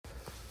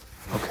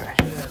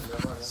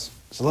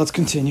So let's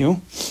continue.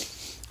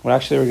 We're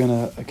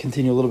going to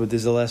continue a little bit.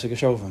 This is the last week of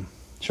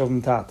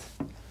Shovavim Tat.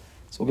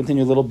 So we'll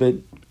continue a little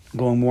bit,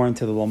 going more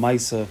into the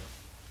Lamaisa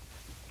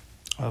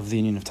of the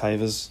union of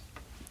Taivas.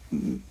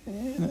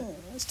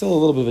 Still a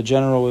little bit of a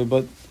general way,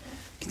 but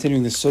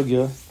continuing the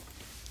Sugya,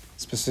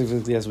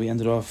 specifically as we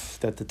ended off,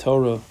 that the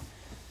Torah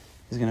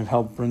is going to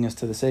help bring us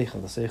to the Seichel.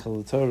 The Seichel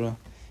of the Torah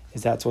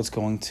that's what's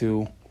going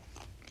to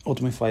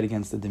ultimately fight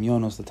against the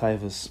Demyonos, the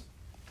Taivas.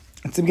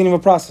 It's the beginning of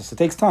a process. It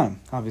takes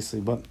time, obviously,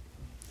 but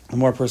the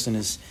more a person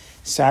is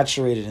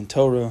saturated in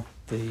Torah,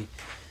 the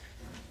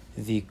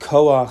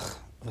koach,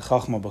 the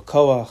chachma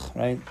b'koach,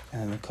 right,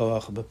 and the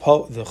koach the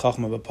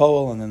chachma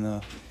b'poel, and then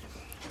the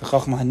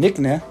chachma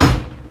hanikne.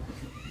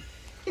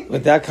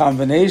 With that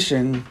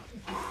combination,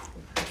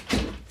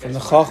 from the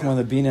chachma,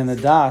 the bina, and the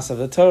das of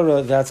the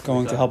Torah, that's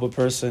going to help a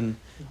person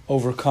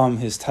overcome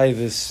his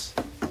taivas.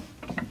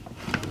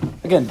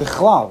 Again,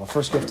 bichlal.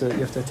 First, you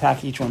have to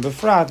attack each one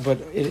b'frat, but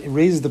it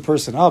raises the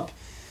person up.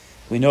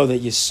 We know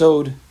that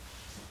yesod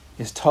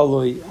is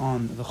talui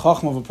on the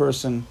chachma of a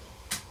person.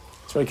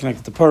 It's very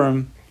connected to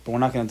Purim, but we're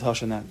not going to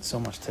touch on that so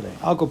much today.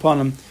 Al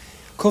kopanim,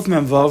 kuf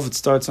mem vav. It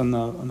starts on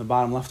the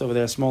bottom left over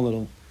there, a small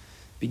little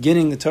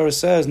beginning. The Torah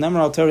says, "Nemar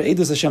al Torah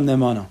edus Hashem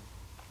ne'emana."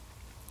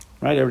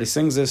 Right, everybody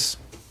sings this.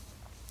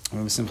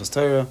 Remember Simchas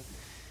Torah,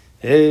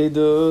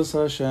 edus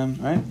Hashem.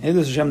 Right,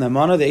 edus Hashem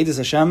ne'emana. The edus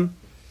Hashem,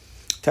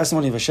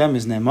 testimony of Hashem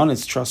is ne'emana.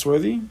 It's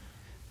trustworthy.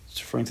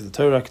 It's referring to the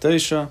Torah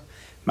Kedosha.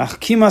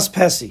 Machkimas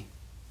pesi.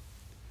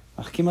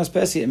 Machkimas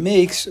pesi. It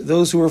makes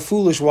those who are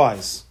foolish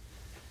wise.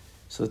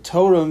 So the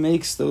Torah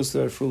makes those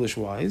that are foolish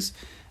wise.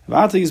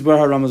 V'ata yizbar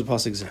haram is a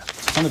pasuk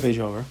zeh. Turn the page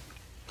over.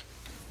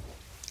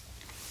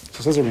 So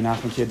it says Rabbi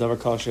Nachman ki davar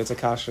kasha. It's a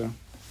kasha.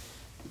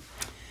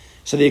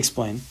 So they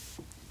explain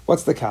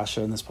what's the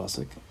kasha in this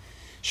pasuk.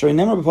 Shori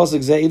nemar b'pasuk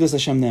zeh edus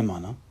Hashem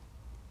ne'emana.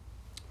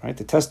 Right,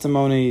 the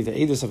testimony, the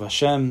edus of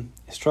Hashem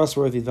is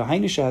trustworthy.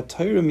 V'hainu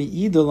she'haTorah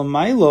mi'ida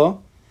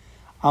l'mayla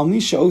al mi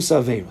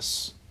she'osa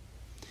averos.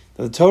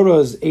 The Torah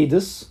is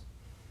edus.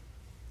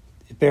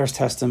 It bears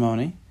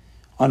testimony.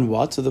 On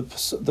what? So the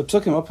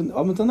psukim up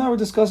until now we're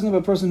discussing about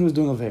a person who is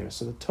doing averos.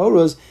 So the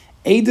Torah's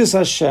edus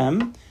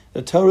Hashem,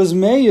 the Torah's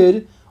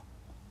meyid,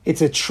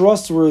 it's a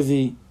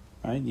trustworthy,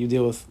 right? You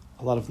deal with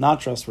a lot of not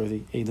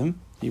trustworthy edim.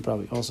 You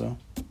probably also,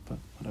 but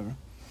whatever.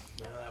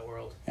 Not in that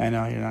world. I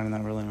know, you're not in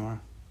that world anymore.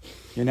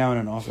 You're now in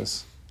an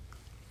office.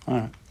 All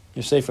right.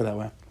 You're safer that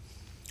way.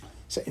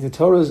 So the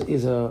Torah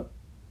is an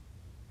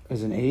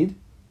aid,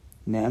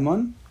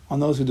 ne'eman, on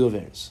those who do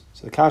averos.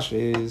 So the kasha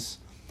is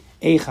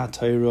Eicha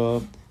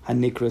Torah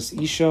Hanikras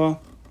Isha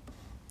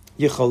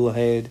Yichol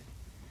Lahed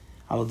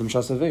Aladam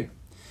Shas Aver.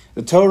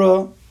 The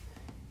Torah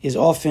is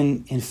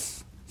often in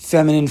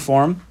feminine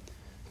form.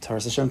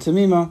 Torah Hashem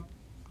Tamima.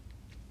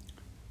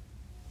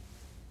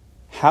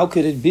 How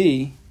could it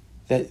be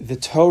that the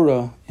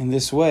Torah in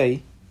this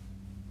way,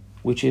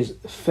 which is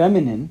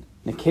feminine,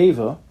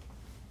 nekeva,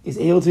 is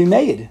able to be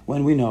made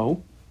when we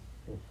know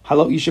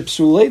Halo Isha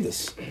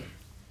Psuledis.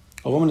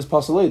 A woman is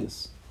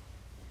Pasuledis.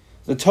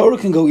 The Torah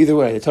can go either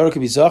way. The Torah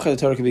could be Zachar, the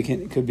Torah could be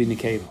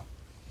Nekeva.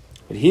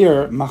 But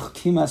here,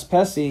 Machkimas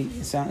Pesi,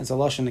 it's a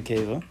Lashon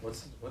Nekeva.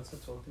 What's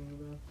it talking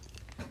about?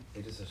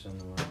 Edus Hashem,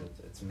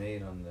 it's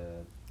made on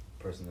the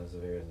person who does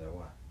averos, that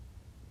what?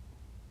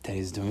 That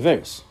he's doing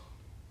averos.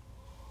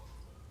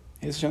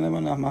 It's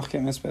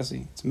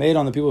made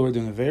on the people who are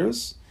doing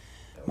averos.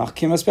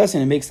 Machkimas Pesi,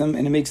 and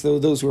it makes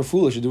those who are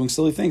foolish, or doing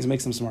silly things, it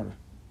makes them smarter.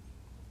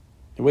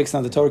 It wakes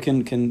them. The Torah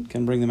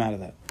can bring them out of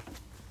that.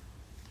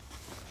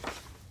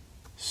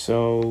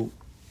 So,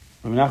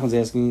 Rabbi Nachman's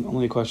asking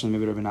only a question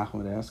maybe Rabbi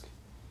Nachman would ask,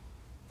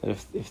 that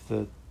if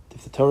the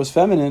Torah is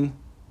feminine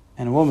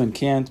and a woman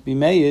can't be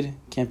made,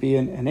 can't be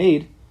an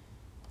aid,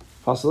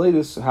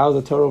 Pasiladus, how is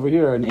the Torah over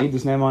here an aid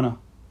is ne'emana?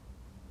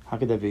 How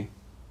could that be?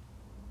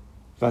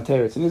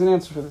 Vateretz, and there's an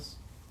answer for this.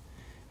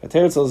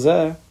 Vateretz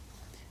al-zeh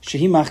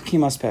shehi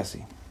machkimas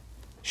pesi.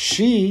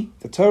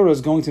 The Torah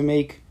is going to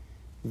make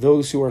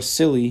those who are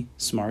silly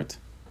smart.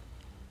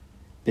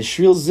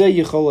 B'shvil zeh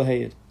yichol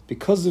lahayid.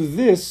 Because of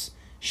this,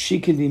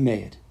 she can be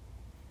made.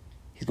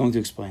 He's going to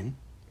explain.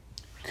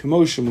 But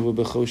it's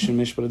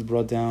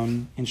brought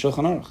down in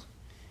Shulchan Aruch.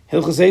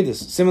 Hilchos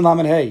Edus, Siman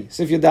Lamed Hey,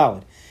 Sif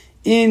Yadalid.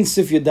 In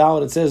Sif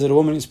Yadalid, it says that a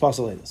woman is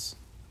Pasal Edus.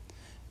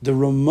 The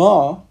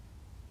Ramah,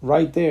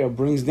 right there,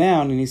 brings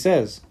down and he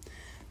says,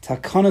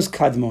 Takanas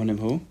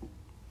Kadmonimhu,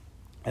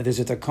 and there's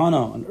a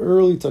Takana, an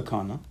early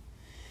Takana,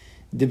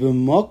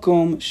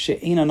 Dibimokom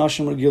She'in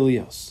Anashim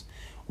Regilios.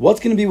 What's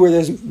going to be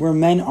where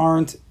men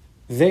aren't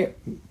there?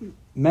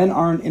 Men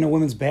aren't in a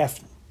women's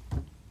bathroom.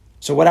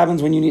 So what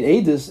happens when you need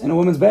edus in a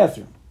women's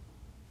bathroom?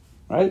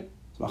 Right?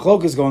 So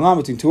machlok is going on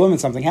between two women,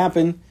 something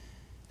happened.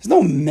 There's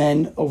no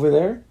men over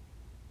there.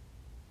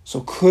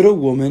 So could a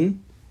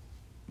woman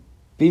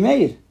be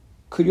made?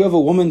 Could you have a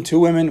woman, two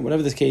women,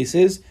 whatever the case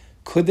is,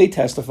 could they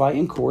testify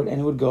in court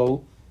and it would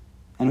go,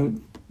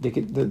 and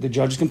the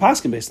judges can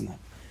pass based on that?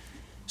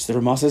 So the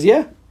Ramah says,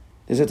 yeah.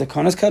 There's a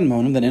takanas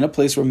kadmonim that in a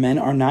place where men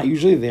are not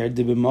usually there,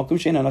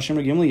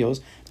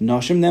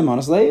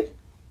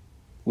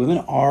 Women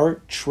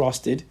are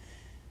trusted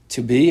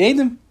to be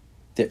Edom.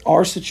 There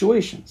are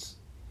situations.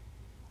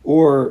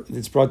 Or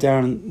it's brought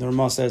down, the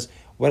Ramah says,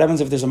 what happens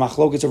if there's a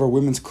machlokas over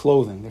women's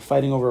clothing? They're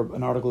fighting over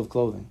an article of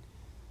clothing.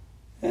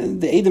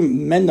 And the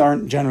Edom, men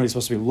aren't generally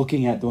supposed to be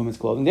looking at the women's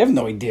clothing. They have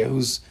no idea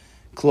whose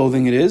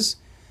clothing it is.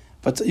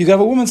 But you can have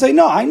a woman say,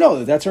 no, I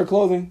know that's her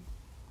clothing.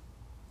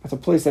 That's a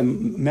place that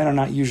men are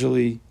not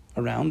usually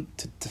around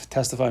to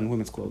testify in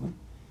women's clothing.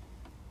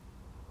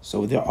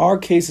 So there are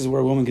cases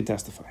where a woman can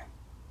testify.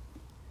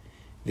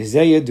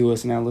 V'zeh yadua,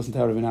 so now listen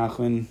to Rabbi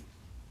Nachman,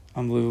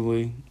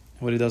 unbelievably,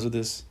 what he does with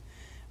this.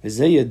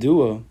 V'zeh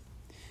yadua,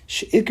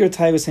 she'ikar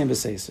taivas hem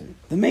b'seiser.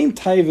 The main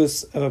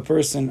taivas of a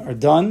person are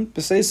done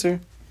b'seiser,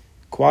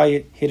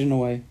 quiet, hidden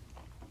away,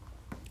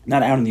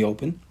 not out in the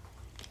open.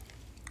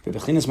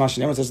 B'bechinas mashin,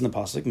 everyone says in the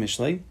pasuk,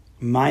 Mishlei,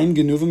 mayim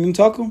genuvim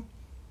yimtaku.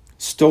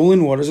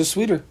 Stolen waters are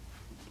sweeter.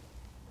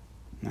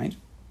 Right?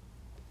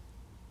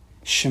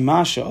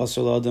 Shemasha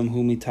also l'adam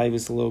hu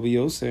mitayvis lo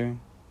b'yoser.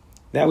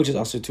 That which is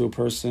also to a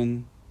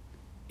person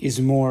is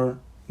more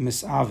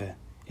misave.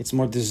 It's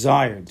more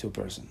desired to a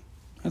person.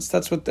 That's the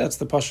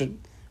pashut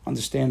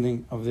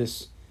understanding of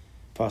this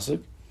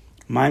pasuk.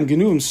 Mayim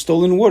genuvim,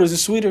 stolen waters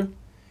is sweeter.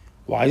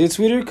 Why is it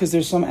sweeter? Because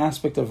there's some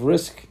aspect of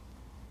risk.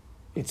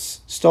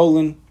 It's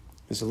stolen.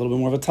 There's a little bit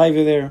more of a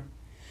taiva there.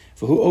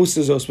 For who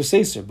oses os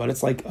b'seiser, but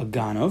it's like a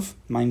ganav,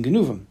 mayim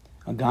genuvim.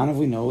 A ganav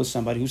we know is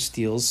somebody who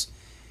steals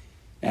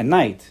at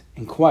night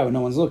and quiet when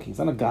no one's looking. It's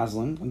not a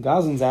gazlan. A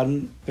gazlan's out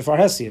in before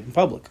hesiv in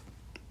public.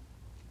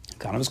 A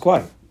ganav is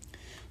quiet.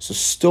 So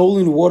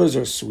stolen waters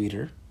are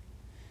sweeter,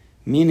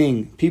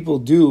 meaning people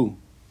do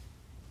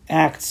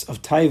acts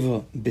of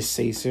taiva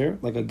b'seiser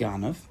like a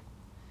ganav.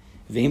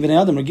 Ve'im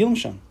b'nei adam regilim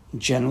sham.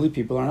 Generally,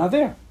 people are not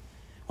there.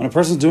 When a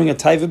person's doing a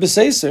taiva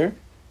b'seiser,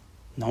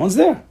 no one's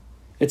there.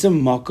 It's a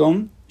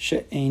makom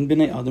she'ein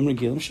b'nei adam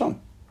regilim sham.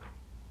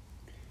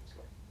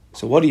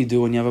 So what do you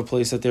do when you have a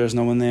place that there's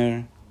no one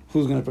there?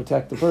 Who's going to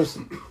protect the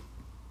person?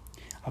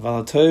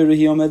 So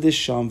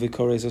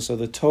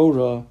the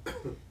Torah,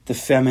 the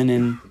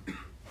feminine,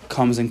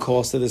 comes and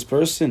calls to this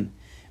person.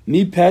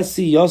 Mi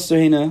pesi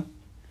yasserhina.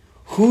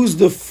 Who's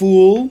the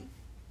fool?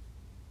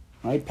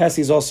 Right? Pesi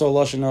is also a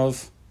lashon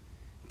of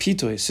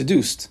pitoy,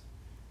 seduced.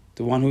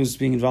 The one who's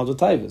being involved with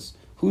taivas.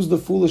 Who's the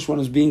foolish one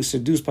who's being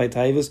seduced by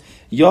taivas?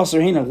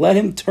 Yasserhina. Let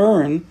him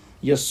turn.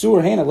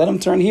 Yasur hina. Let him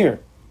turn here.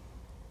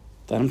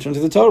 Let him turn to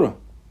the Torah.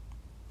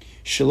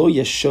 So that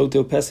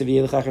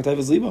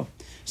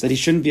he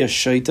shouldn't be a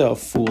shaita, a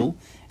fool,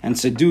 and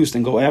seduced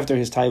and go after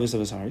his taivas of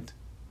his heart.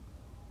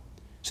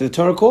 So the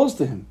Torah calls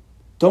to him,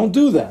 don't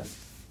do that.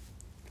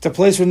 It's a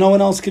place where no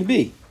one else can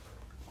be.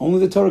 Only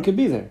the Torah could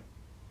be there.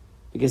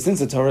 Because since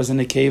the Torah is in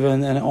the cave,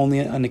 and only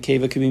a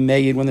nekeva can be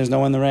made when there's no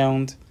one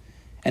around,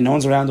 and no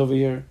one's around over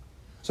here.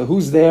 So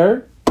who's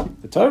there?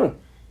 The Torah.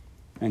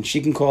 And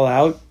she can call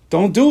out,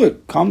 don't do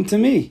it, come to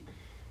me.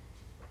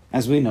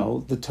 As we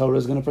know, the Torah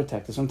is going to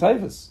protect us from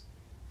taivas.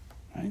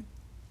 Right?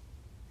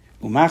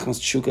 But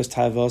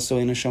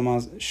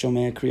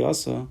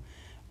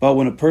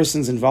when a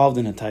person's involved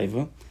in a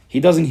taiva, he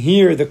doesn't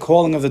hear the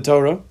calling of the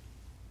Torah.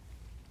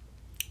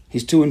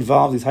 He's too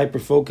involved, he's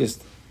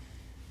hyper-focused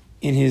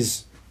in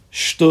his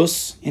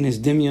shtus, in his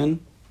dimyon.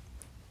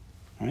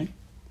 Right?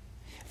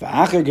 But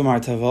after he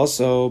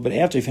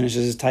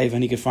finishes his taiva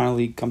and he can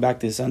finally come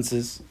back to his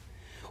senses,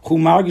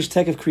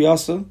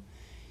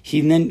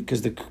 he then,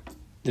 because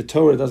the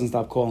Torah doesn't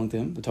stop calling to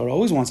him. The Torah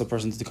always wants a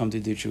person to come to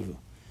do tshuva.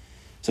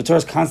 So the Torah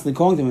is constantly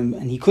calling to him,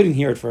 and he couldn't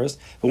hear it first.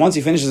 But once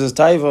he finishes his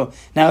taiva,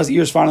 now his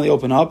ears finally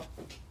open up,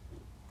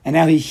 and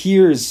now he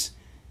hears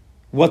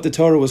what the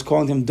Torah was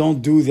calling to him.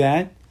 Don't do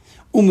that.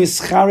 And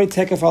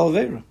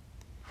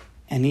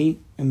he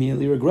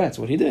immediately regrets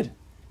what he did.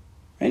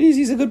 Right?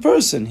 He's a good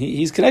person.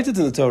 He's connected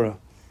to the Torah.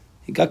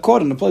 He got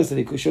caught in a place that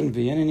he shouldn't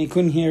be in, and he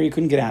couldn't hear. He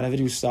couldn't get out of it.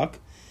 He was stuck.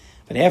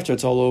 But after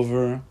it's all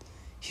over,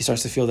 he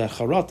starts to feel that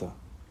charata.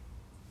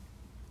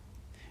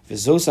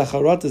 This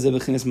regret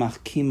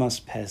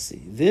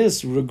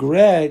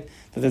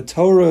that the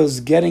Torah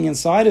is getting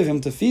inside of him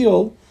to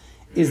feel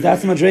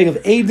that's the madreg of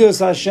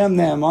Eidus Hashem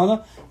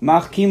Ne'emana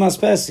Machkimas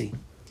Pesi.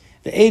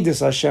 The Eidus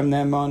Hashem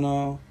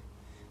Ne'emana,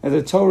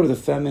 the Torah, the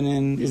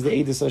feminine, is the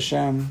Eidus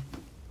Hashem,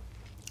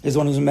 is the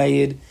one who's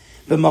made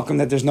the makom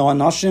that there's no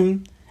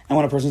anashim, and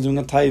when a person's doing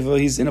a taiva,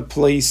 he's in a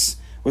place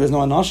where there's no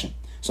anashim.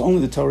 So only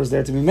the Torah is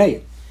there to be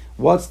made.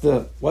 What's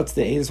the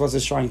Eidus? What's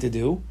it trying to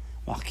do?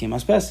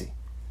 Machkimas Pesi.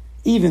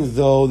 Even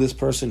though this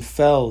person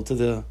fell to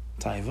the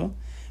taiva,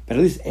 but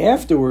at least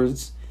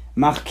afterwards,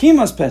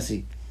 machkimas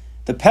pesi,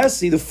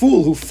 the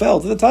fool who fell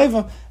to the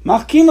taiva,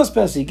 machkimas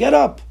pesi, get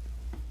up,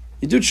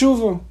 you do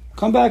tshuva,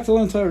 come back to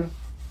learn Torah.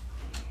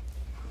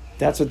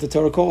 That's what the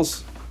Torah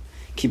calls.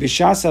 Ki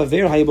b'shas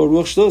haver haybo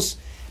ruach shtus.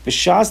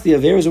 B'shas the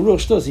haver is a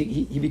ruach shtus.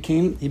 He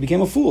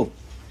became a fool.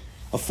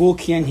 A fool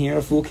can't hear.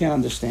 A fool can't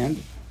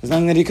understand. There's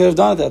nothing that he could have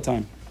done at that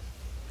time.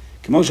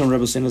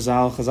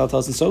 Chazal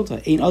tells in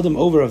Sota, Ein Adam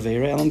over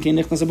Avera, Elam Kein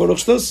Nichnas Abo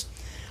Ruach Shtus.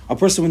 A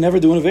person would never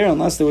do an Avera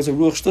unless there was a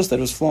Ruach Shtus that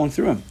was flowing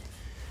through him.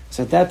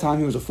 So at that time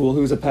he was a fool,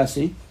 he was a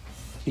pesi,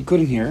 he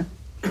couldn't hear.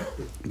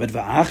 But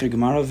va'achir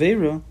gemara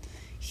aveira,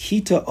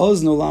 hita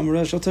ozno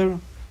lamra shel Torah.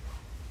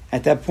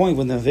 At that point,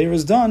 when the aveira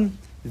is done,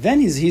 then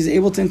he's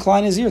able to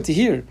incline his ear to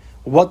hear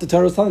what the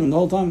Torah is telling him the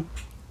whole time.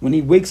 When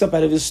he wakes up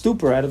out of his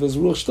stupor, out of his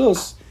ruach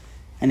shtus,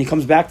 and he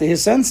comes back to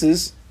his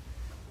senses,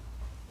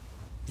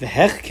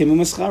 v'hech kimu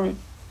mischarim.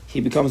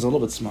 He becomes a little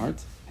bit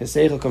smart. His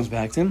seichel comes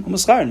back to him,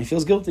 and he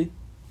feels guilty.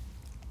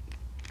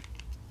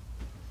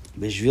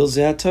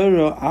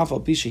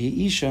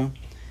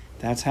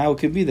 That's how it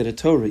could be that a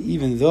Torah,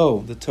 even though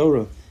the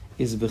Torah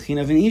is a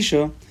bechina of an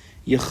isha,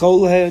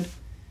 yechol head,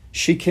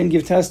 she can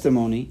give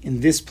testimony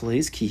in this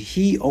place. Ki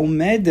he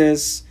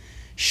omedes,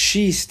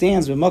 she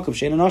stands with makom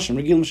shein anashim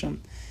regil mishem.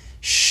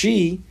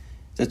 She,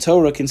 the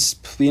Torah, can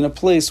be in a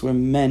place where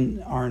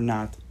men are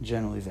not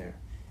generally there,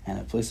 and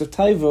a place of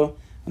taiva,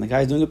 when the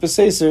guy is doing a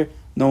peseser,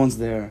 no one's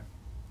there,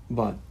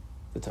 but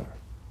the Torah.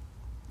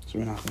 So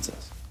Rabbi Nachman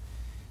says.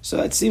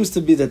 So it seems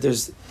to be that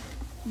there's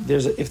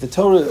if the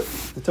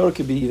Torah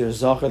could be either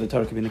Zachar, the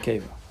Torah could be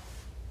Nekeva.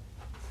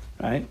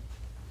 Right?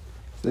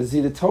 So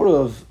the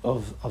Torah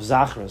of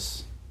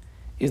Zachras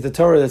is the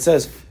Torah that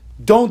says,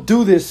 don't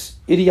do this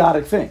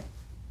idiotic thing.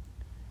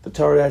 The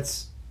Torah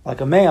that's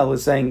like a male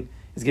is saying,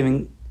 is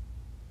giving,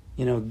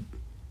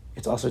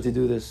 it's also to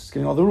do this, it's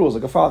giving all the rules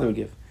like a father would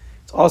give.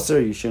 It's also,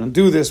 you shouldn't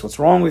do this, what's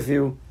wrong with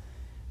you?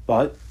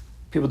 But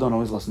people don't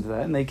always listen to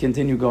that, and they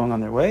continue going on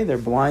their way. They're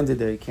blinded,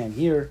 they can't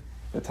hear.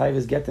 The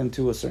taivas get them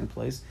to a certain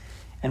place,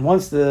 and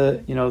once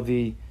the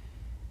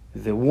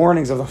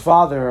warnings of the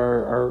father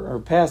are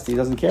passed, he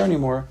doesn't care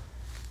anymore.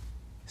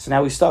 So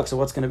now he's stuck. So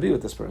what's going to be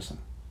with this person?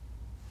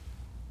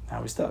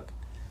 Now he's stuck.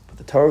 But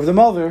the Torah of the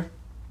mother,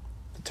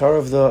 the Torah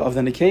of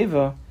the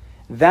nekeva,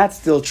 that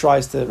still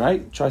tries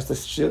to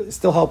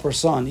still help her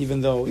son,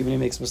 even he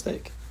makes a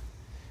mistake.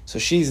 So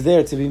she's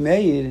there to be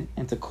made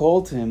and to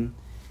call to him,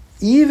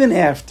 even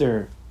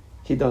after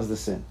he does the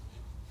sin.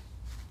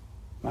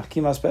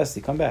 Machkimas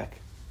Pesti, come back.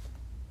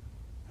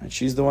 And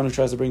she's the one who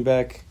tries to bring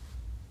back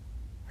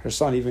her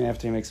son even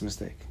after he makes a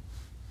mistake.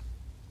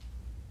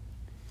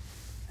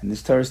 And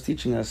this Torah is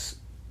teaching us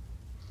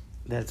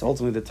that it's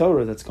ultimately the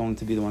Torah that's going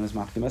to be the one who's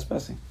Machkimas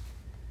Pesti.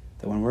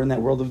 That when we're in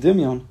that world of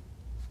Dimyon,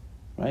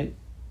 right,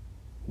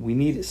 we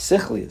need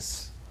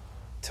sichlius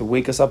to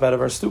wake us up out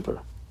of our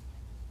stupor.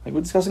 Like we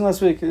were discussing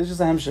last week, it's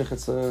just a hemshich,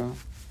 it's a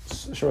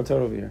short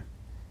Torah over here.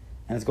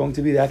 And it's going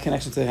to be that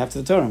connection to have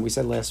to the Torah. And we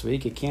said last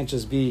week, it can't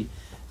just be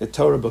the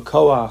Torah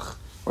b'koach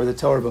or the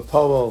Torah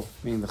b'poel,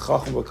 meaning the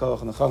chacham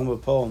b'koach and the chacham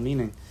b'poel,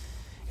 meaning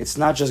it's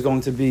not just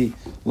going to be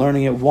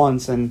learning it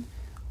once and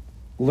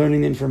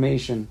learning the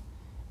information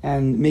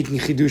and making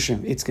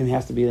chidushim. It's going to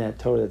have to be that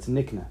Torah that's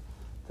nikna,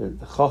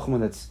 the chacham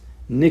that's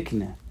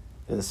nikna,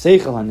 the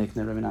seichel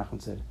ha-nikna, Rabbi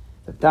Nachman said,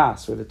 the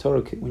das, where the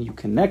Torah, when you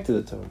connect to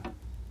the Torah,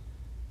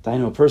 I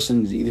know a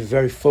person is either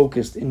very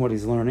focused in what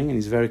he's learning and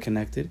he's very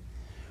connected,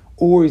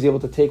 or he's able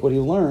to take what he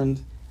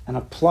learned and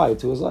apply it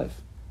to his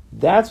life.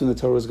 That's when the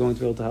Torah is going to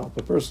be able to help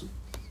a person.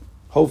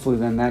 Hopefully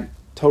then that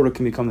Torah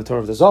can become the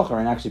Torah of the Zachar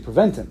and actually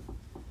prevent him.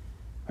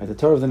 Right? The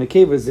Torah of the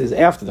Nekeva is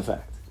after the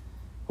fact.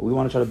 But we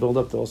want to try to build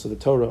up also the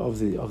Torah of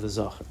the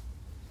Zachar.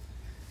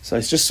 So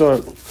I just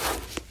saw,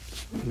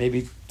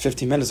 maybe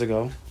 15 minutes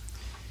ago,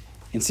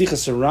 in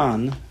Sichas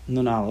Saran,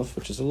 Nun Aleph,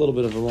 which is a little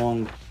bit of a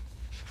long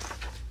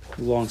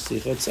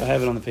Sicha. I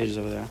have it on the pages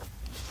over there.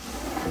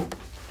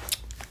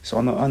 So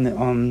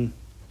on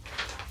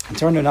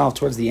turn to now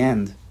towards the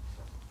end.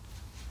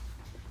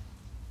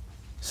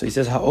 So he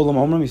says Ha'olam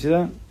Omrim. You see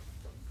that?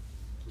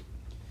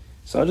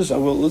 So let's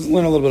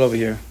learn a little bit over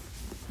here.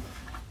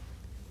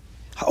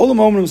 Ha'olam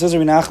Omrim says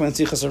Rabbi Nachman and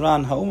Sichas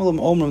Saran. Ha'olam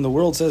Omrim. The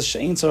world says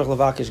She'ein tzarich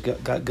levakish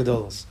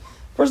gadolos.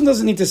 Person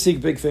doesn't need to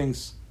seek big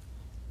things.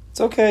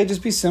 It's okay.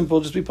 Just be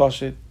simple. Just be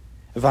pashit.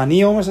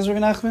 V'ani Omer says Rabbi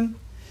Nachman.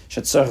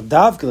 She'tzarich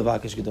davke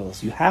levakish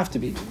gadolos. You have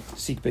to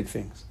seek big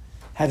things.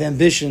 Have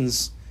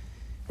ambitions.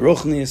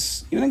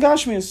 Ruchnius, even in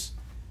Gashmius,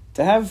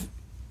 to have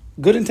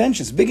good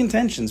intentions,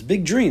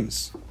 big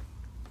dreams.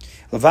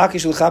 And to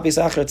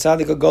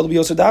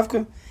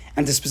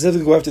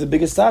specifically go after the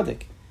biggest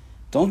tzaddik.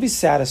 Don't be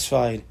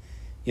satisfied,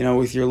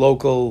 with your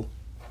local,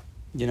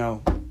 I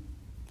don't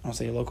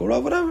say your local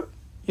road, whatever,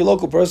 your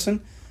local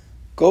person.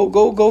 Go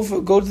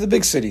to the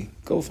big city.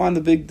 Go find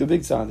the big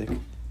tzaddik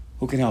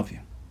who can help you.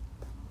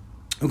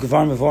 Who can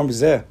farm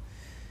b'zeh,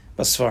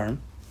 basfarim.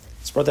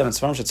 It's brought down in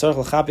Sfarim. Shetzarech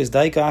l'chapis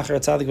daika acher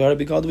tzaddik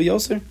v'Rebbe Gadol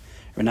v'Yoser.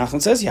 Rabbi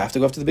Nachman says you have to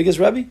go after the biggest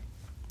Rebbe.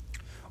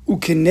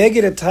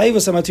 U'keneged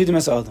etayvus hamatudim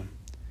es adam.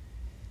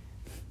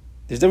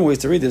 There's different ways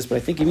to read this, but I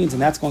think he means,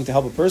 and that's going to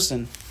help a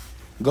person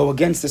go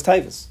against this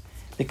taivus,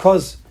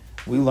 because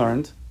we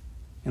learned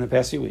in the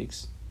past few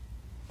weeks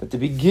that the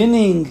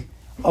beginning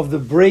of the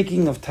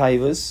breaking of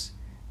taivus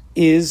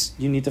is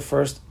you need to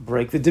first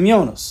break the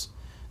dimyonos.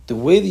 The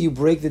way that you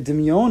break the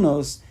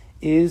dimyonos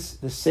is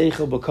the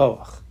seichel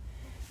b'koach.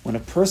 When a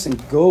person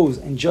goes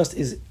and just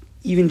sees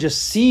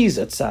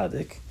a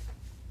tzaddik,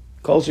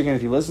 culture again,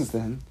 if he listens to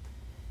him,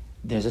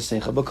 there's a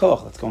seichel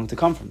b'koach that's going to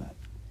come from that.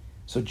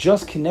 So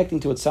just connecting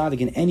to a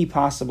tzaddik in any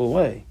possible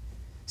way,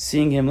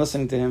 seeing him,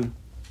 listening to him,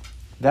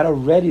 that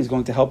already is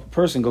going to help a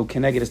person go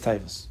keneged his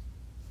taivus.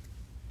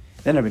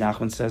 Then Rabbi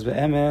Nachman says,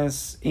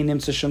 "Be'emes inim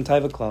tzishum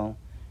taiva klal."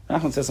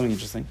 Nachman says something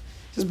interesting.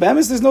 He says,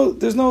 "Be'emes,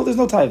 there's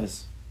no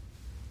taivas."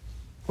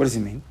 What does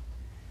he mean?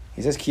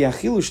 He says, "Ki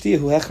achilu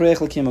shtiyahu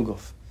hechreich l'kiyam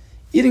haguf."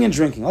 Eating and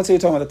drinking. Let's say you're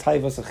talking about the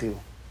taivas achil.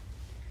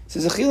 He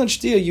says, "Achil and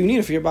shtiya, you need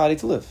it for your body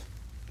to live,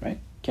 right?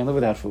 Can't live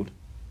without food."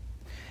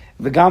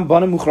 V'gam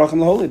banim muchrachim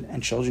laholid,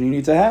 and children you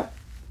need to have,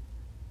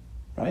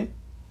 right?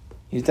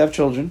 You need to have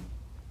children.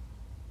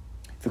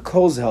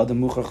 V'kol zeh adam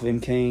muchrach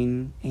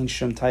v'imkein ein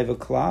shum taiva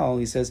klal.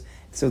 He says,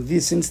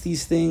 since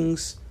these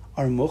things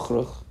are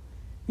muchrach,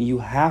 you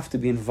have to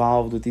be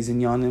involved with these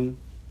inyanim.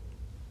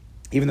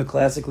 Even though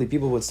classically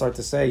people would start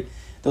to say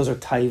those are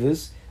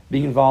taivas,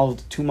 being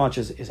involved too much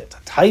is it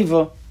a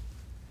taiva?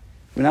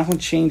 Menachem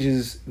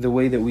changes the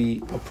way that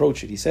we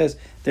approach it. He says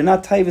they're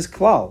not taivas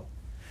klal.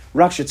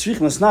 Rak shetzrich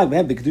masnag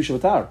behem b'kedusha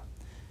v'tar.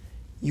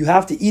 You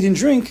have to eat and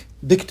drink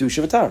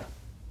b'kedusha v'tar.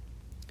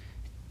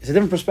 It's a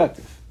different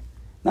perspective.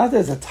 Not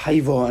that it's a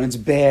taiva and it's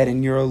bad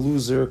and you're a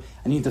loser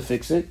and you need to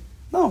fix it.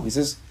 No, he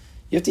says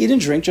you have to eat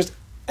and drink just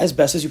as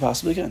best as you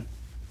possibly can.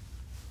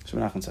 That's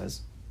what Menachem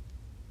says.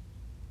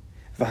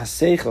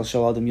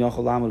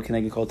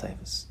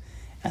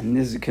 And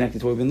this is connected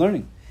to what we've been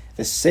learning.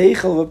 The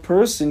seichel of a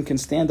person can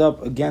stand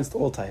up against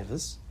all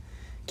taivas.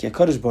 It's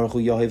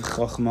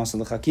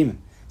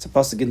a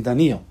pasuk in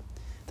Daniel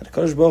that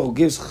HaKadosh Baruch Hu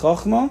gives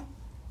chachma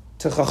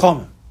to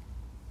chachamim.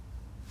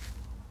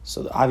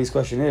 So the obvious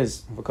question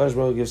is, if HaKadosh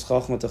Baruch Hu gives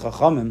chachma to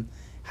chachamim,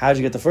 how did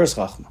you get the first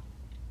chachma?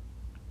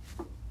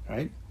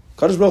 Right?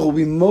 HaKadosh Baruch Hu will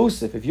be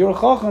mosif. If you're a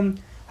chacham,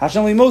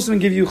 Hashem will be mosif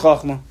and give you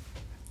chachma.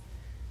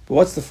 But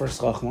what's the first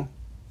chachma?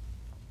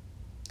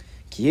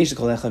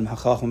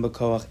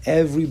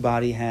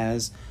 Everybody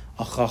has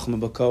a chachma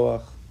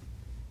b'koach,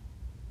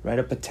 right?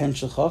 A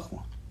potential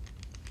chachma.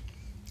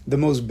 The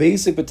most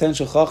basic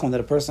potential chachma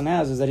that a person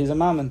has is that he's a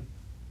mammon.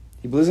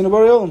 He believes in a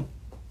Borei Olam.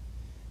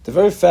 The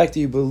very fact that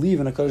you believe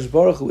in a Kadosh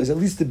Baruch Hu is at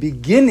least the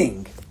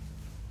beginning,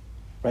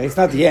 right? It's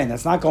not the end.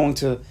 That's not going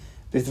to.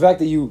 The fact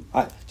that do you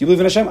believe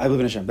in Hashem? I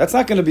believe in Hashem. That's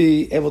not going to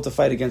be able to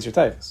fight against your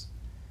taivas,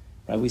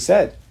 right? We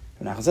said,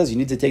 Nachman says you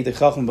need to take the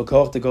chachma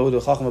b'koach to go to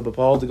a chachma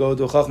b'pol to go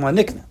to a chachma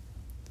nikna.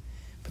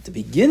 But the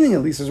beginning,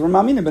 at least, is we're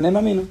mamina b'nei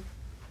mamina.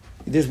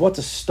 There's what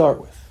to start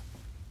with.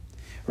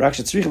 You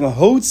need to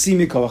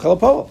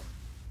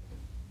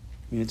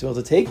be able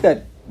to take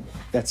that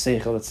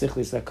seichel, that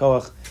sichlis, that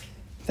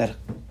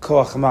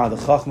koach ma, the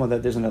chachma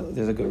that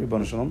there's a good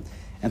Ribbon Shalom,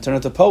 and turn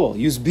it to poel.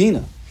 Use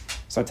bina.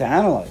 Start to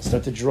analyze.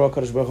 Start to draw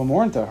Kadosh Baruch Hu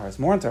more into our hearts,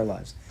 more into our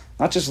lives.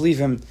 Not just leave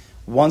him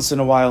once in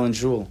a while in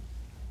shul.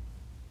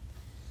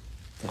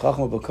 The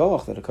chachma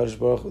b'koach, that Kadosh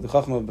Baruch Hu, the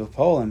chachma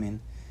b'poel,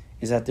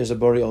 is that there's a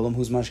Borei Olam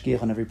who's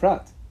mashgiach on every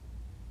prat.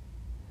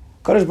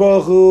 Kadosh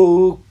Baruch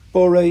Hu,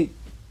 Borei,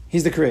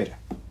 he's the creator.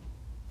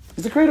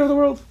 He's the creator of the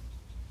world.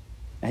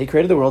 And he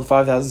created the world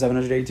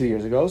 5,782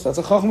 years ago, so that's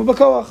a chachma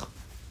b'koach.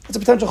 It's a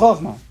potential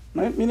chachma,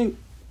 right? Meaning,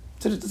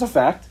 it's a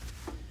fact.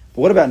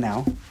 But what about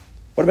now?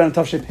 What about in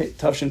Tavshin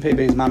Pei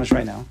Beis Mamish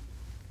right now?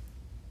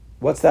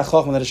 What's that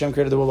chachma that Hashem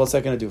created the world? What's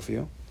that going to do for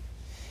you?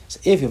 So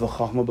if you have a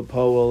chachma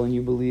b'poel and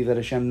you believe that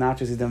Hashem not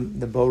just is the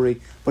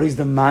Borei, but he's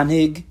the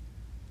manhig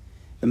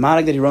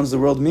that he runs the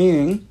world,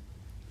 meaning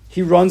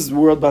he runs the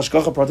world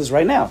b'ashgacha pratis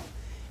right now.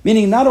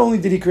 Meaning not only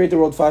did he create the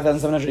world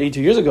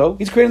 5,782 years ago,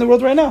 he's creating the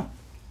world right now.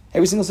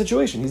 Every single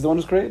situation, he's the one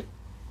who's created.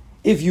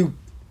 If you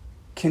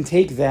can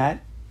take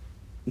that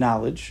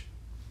knowledge,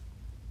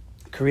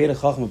 create a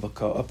chachma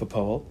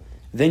b'poel,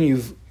 then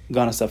you've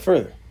gone a step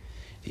further.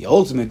 The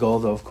ultimate goal,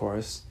 though, of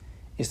course,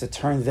 is to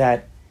turn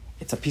that,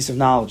 it's a piece of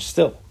knowledge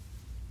still.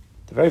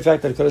 The very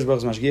fact that Kadosh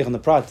Baruch Hu is mashgiach on the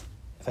prat,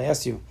 if I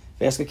ask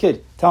a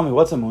kid, tell me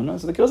what's emunah,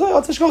 so the kid goes, oh,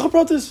 it's hashgacha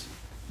pratis.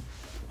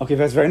 Okay,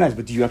 that's very nice,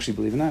 but do you actually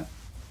believe in that?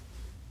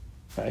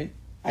 Right?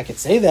 I could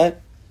say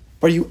that,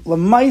 but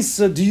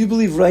lamaisa, do you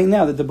believe right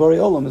now that the Borei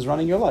Olam is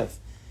running your life?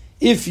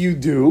 If you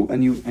do,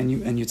 and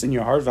it's in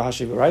your heart,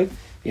 v'hashiv, right?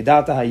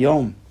 Yedata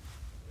hayom.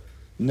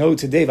 Know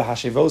today,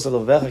 v'hashivos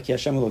alovecha ki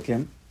Hashem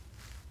Elokim.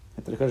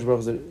 That the Kadosh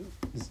Baruch Hu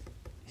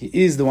he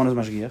is the one who's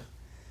mashgiach.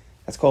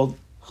 That's called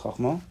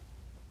chachma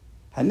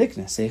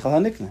hanikna, seichel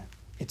hanikna.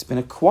 It's been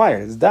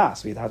acquired. It's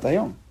das v'yedata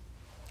hayom.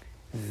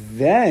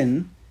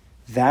 Then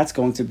that's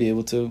going to be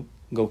able to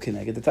go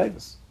kineged the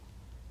taivas.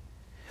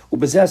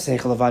 And that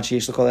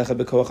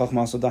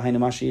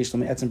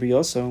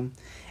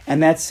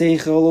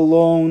seichel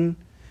alone,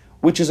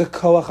 which is a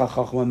koach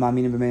hachachma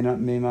maminim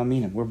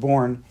b'mei. We're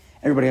born.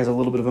 Everybody has a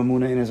little bit of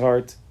emunah in his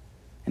heart,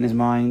 in his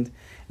mind.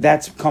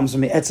 That comes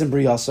from the etzem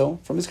briyaso,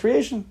 from his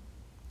creation.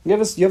 You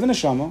have a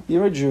neshama.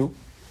 You're a Jew.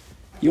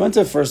 You went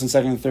to first and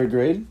second and third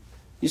grade.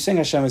 You sing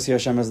Hashem is here,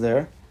 Hashem is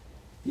there.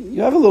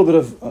 You have a little bit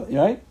of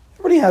right.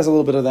 Everybody has a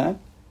little bit of that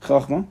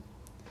chachma,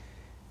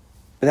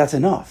 but that's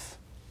enough.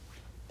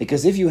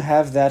 Because if you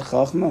have that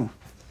chachma,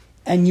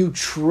 and you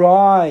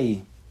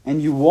try,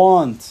 and you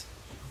want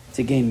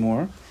to gain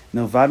more,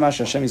 then from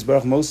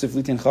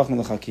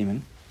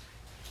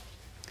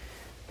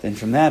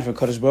that, for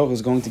Kadosh Baruch Hu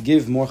is going to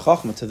give more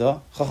chachma to the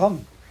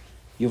chacham.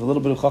 You have a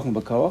little bit of chachma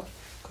b'koach,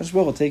 Kadosh Baruch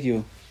Hu will take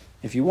you,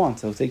 if you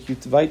want, he'll take you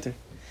to weiter.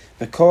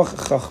 Bekoch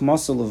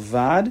chachmasu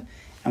levad,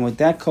 and with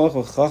that koch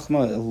of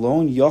chachma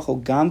alone,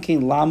 yochel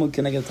gamkein lamud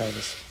keneged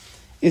taivas.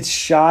 It's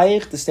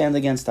shaykh to stand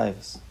against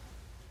taivas.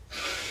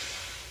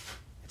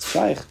 It's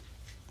shaykh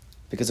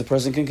because a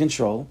person can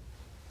control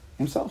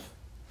himself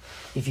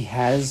if he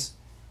has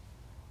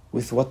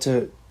with what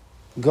to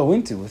go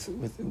into, with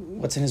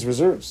what's in his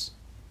reserves.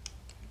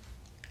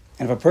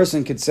 And if a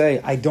person could say,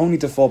 I don't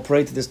need to fall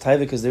prey to this taiva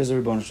because there's a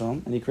Ribbon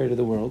Shalom, and he created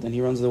the world, and he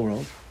runs the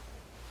world,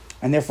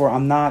 and therefore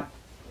I'm not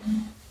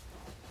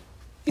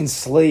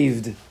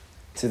enslaved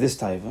to this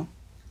taiva,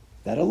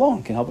 that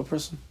alone can help a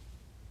person.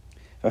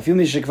 And even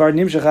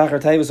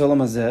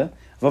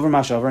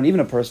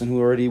a person who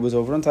already was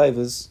over on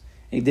taivas,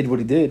 and he did what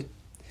he did,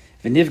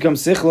 and he was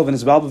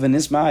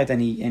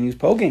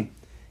poking,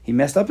 he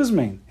messed up his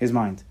mind,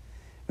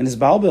 and he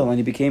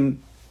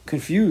became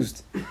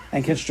confused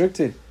and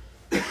constricted.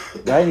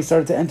 Right? And he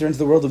started to enter into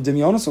the world of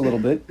Dimyonos a little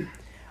bit. It's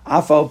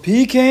like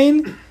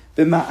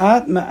the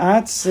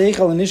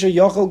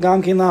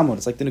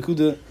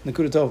Nakuda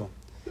Tova.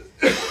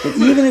 That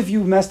even if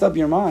you messed up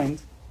your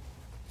mind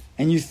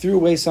and you threw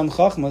away some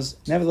chachmas,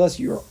 nevertheless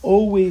you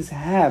always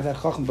have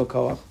that chacham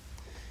b'koach.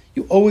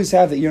 You always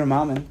have that you're a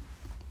mammon.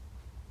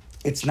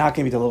 It's not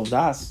going to be the level of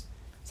das.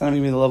 It's not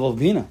going to be the level of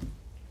bina.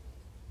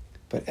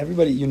 But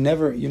everybody,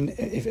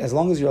 if as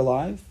long as you're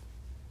alive,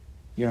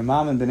 you're a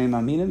mam and b'nei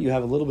maminim, you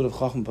have a little bit of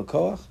chacham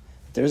b'koach,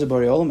 there's a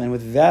bari olam, and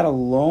with that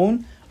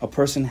alone, a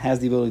person has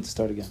the ability to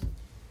start again.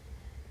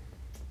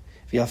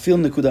 And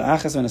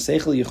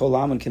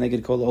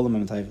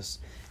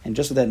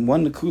just with that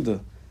one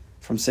nekuda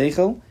from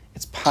seichel,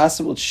 it's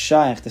possible, it's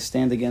shaykh to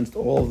stand against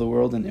all of the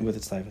world and with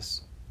its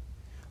taivas.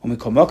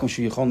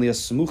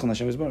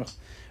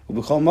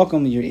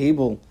 You're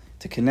able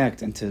to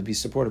connect and to be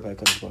supported by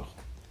HaKadosh Baruch Hu.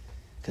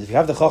 Because if you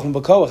have the chacham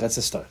b'koach, that's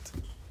a start.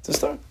 It's a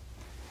start.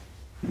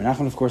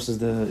 Menachem, of course, is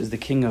the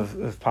king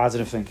of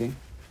positive thinking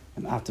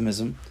and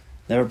optimism.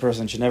 Never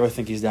person should never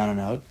think he's down and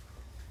out.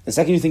 The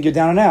second you think you're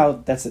down and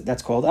out,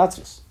 that's called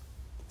atzvus.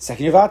 The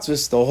second you have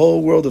atzvus, the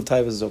whole world of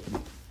taivas is open.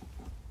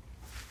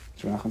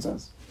 That's what Menachem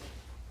says.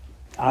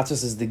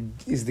 Atzvus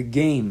is the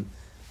game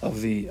of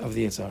the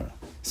Yitzhara.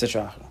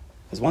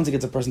 Because once it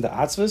gets a person to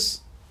atzvus,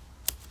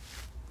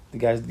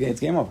 it's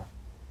game over.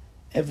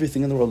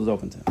 Everything in the world is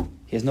open to him.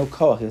 He has no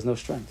koach, he has no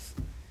strength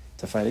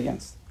to fight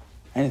against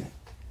anything.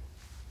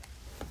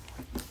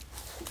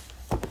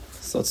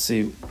 So let's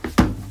see.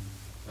 I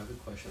have a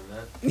question on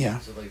that. Yeah.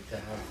 So like to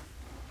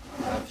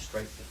have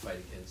strength to fight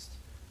against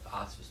the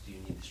atzvus, do you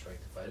need the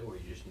strength to fight it, or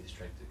you just need the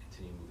strength to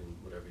continue moving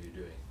whatever you're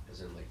doing?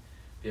 As in, like,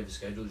 if you have a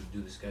schedule, just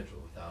do the schedule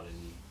without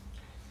any.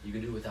 You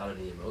can do it without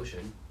any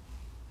emotion.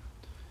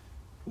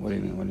 What do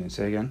you mean? What do you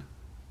say again?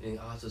 And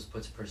atzvus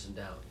puts a person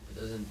down. It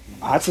doesn't.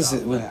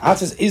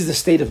 Atzvus is the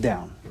state of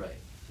down. Right.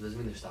 So it doesn't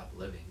mean they stop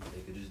living.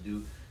 They could just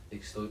do. They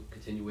can still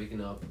continue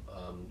waking up,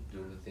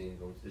 doing the thing,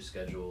 going to their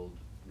scheduled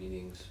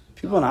meetings.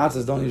 People in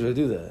atzvus don't usually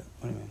do that.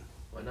 What do you mean?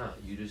 Why not?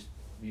 You're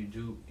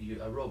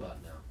a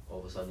robot now. All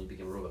of a sudden you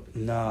became a robot.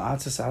 No,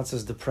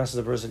 atzvus depresses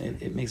a person.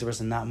 It makes a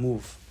person not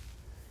move.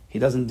 He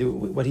doesn't do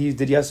what he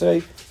did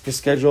yesterday. His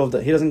schedule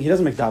he doesn't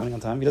make davening on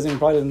time. He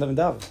probably doesn't even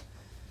daven.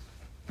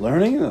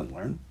 Learning, he doesn't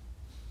learn.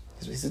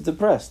 He's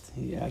depressed.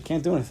 I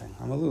can't do anything.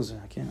 I'm a loser.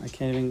 I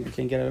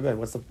can't get out of bed.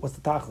 What's the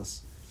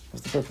tachlis?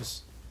 What's the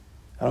purpose?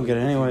 I don't get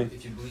it anyway.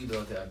 If you believe that,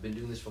 okay, I've been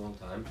doing this for a long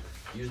time.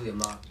 Usually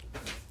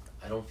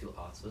I don't feel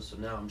atzvus, so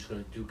now I'm just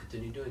going to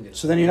continue doing it.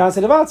 So then you're not in a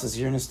state of atzvus.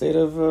 You're in a state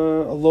of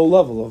a low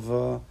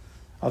level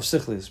of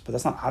sichlis. But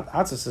that's not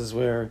atzvus. Is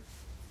where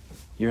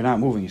you're not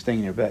moving. You're staying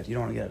in your bed. You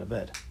don't want to get out of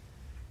bed.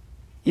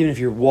 Even if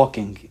you're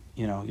walking,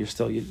 you're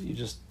still you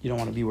don't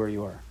want to be where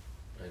you are.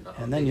 Right,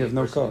 and then you have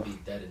no koach. Be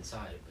dead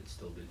inside, but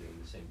still be doing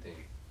the same thing.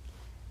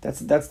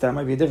 That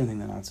might be a different thing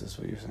than atzvus.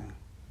 What you're saying.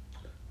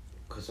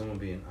 Could someone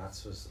be in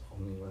atzvus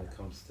only when it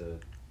comes to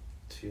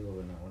tefillah,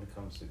 but not when it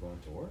comes to going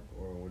to work,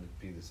 or would it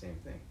be the same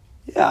thing?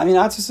 Yeah, I mean,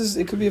 atzvus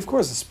it could be, of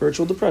course, a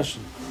spiritual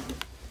depression.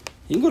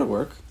 You can go to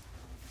work.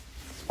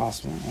 It's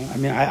possible. I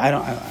mean, I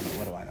don't.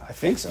 What do I know? I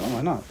think so.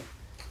 Why not?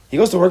 He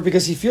goes to work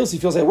because he feels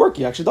at work.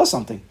 He actually does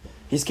something.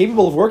 He's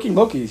capable of working.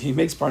 Look, he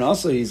makes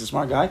parnasa. He's a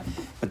smart guy.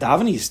 But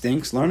davening, he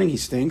stinks. Learning, he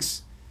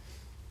stinks.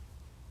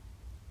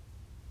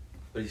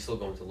 But he's still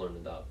going to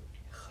learn the daven.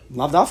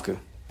 Lav dafka.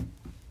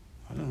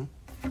 I don't know.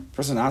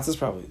 Person atzvus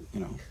probably,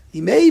 he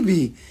may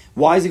be.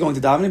 Why is he going to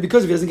davening?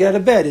 Because if he doesn't get out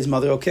of bed, his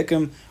mother will kick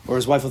him, or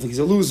his wife will think he's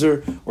a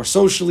loser, or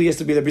socially he has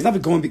to be there. But he's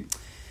not going.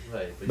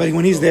 Right. But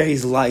when he's there,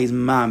 he's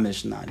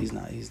mamish. Not. He's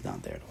not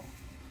there at all.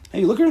 Hey,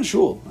 you look her in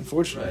shul.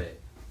 Unfortunately, right.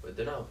 But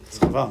they're not. It's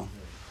chaval.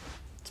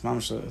 It's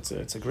mamish.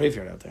 It's a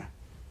graveyard out there.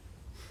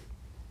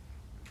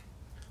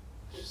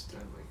 Just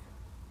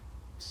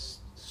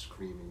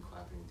screaming,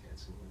 clapping,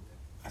 dancing.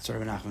 That's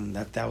Rabbi Nachman.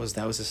 That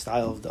was his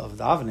style of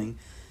davening.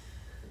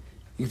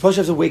 You probably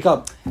have to wake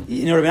up. Rabbi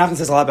Nachman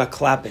says a lot about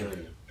clapping,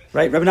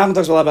 right? Rabbi Nachman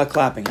talks a lot about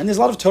clapping, and there's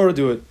a lot of Torah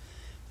do it.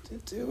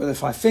 With the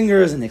 5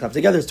 fingers, and they clap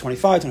together. It's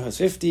 25,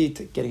 50,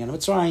 getting out of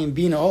Mitzrayim,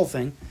 Bina, whole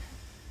thing.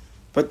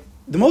 But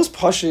the most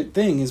pashut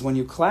thing is when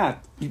you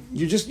clap,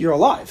 you're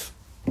alive.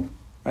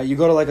 right? You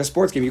go to like a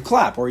sports game, you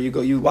clap, or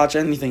you watch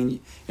anything,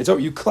 it's over,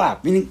 you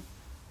clap. Meaning,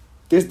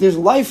 there's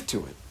life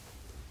to it.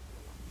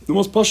 The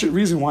most pashut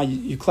reason why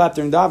you clap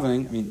during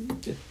davening, I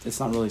mean, it's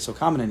not really so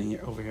common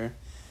over here,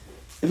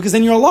 is because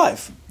then you're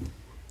alive.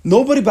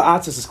 Nobody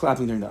ba'atzis is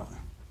clapping during davening.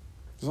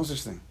 There's no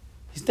such thing.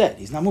 He's dead.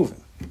 He's not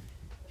moving.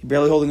 He's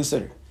barely holding a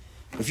sitter.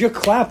 But if you're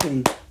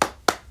clapping,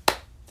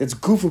 that's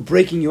goof of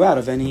breaking you out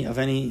of any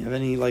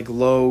like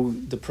low,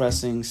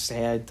 depressing,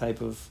 sad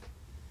type of.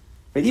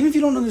 Right? Even if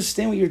you don't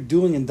understand what you're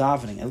doing in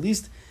davening, at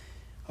least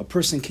a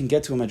person can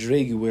get to a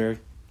madregi where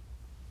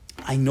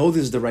I know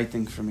this is the right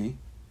thing for me,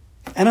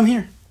 and I'm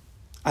here.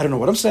 I don't know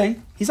what I'm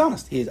saying. He's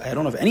honest. I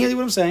don't have any idea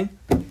what I'm saying,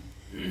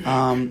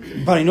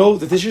 but I know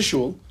that this is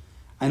shul.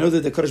 I know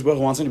that the Kadosh Baruch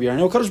Hu wants me to be here. I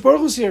know Kadosh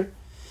Baruch Hu's here.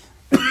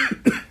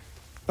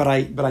 but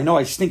I know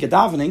I stink at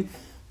davening,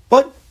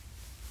 but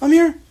I'm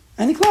here,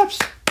 and he claps.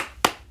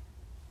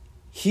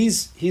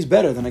 He's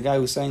better than a guy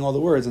who's saying all the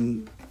words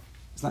and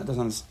he's not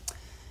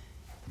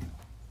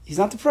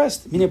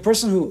depressed. I mean, a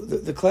person who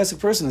the classic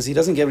person is he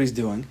doesn't get what he's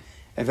doing.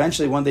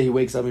 Eventually, one day he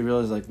wakes up and he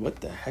realizes like, what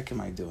the heck am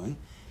I doing?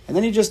 And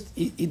then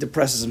he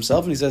depresses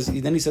himself and he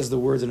says the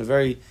words in a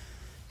very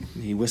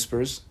he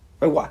whispers.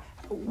 Why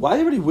is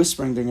everybody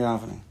whispering during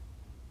davening?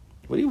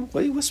 What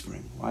are you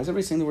whispering? Why is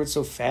everybody saying the words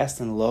so fast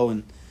and low?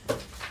 And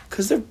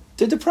because they're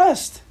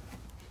depressed,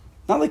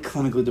 not like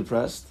clinically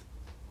depressed.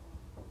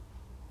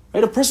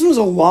 Right, a person who's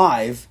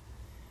alive,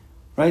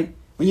 right?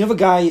 When you have a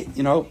guy,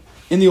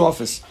 in the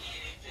office.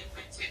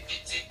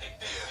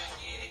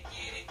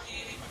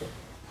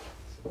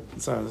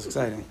 Sorry, that's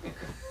exciting.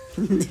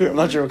 I'm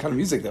not sure what kind of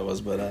music that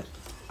was, but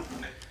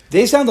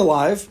they sound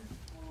alive.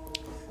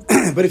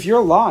 But if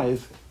you're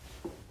alive,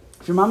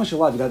 if you're mamish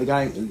alive, you got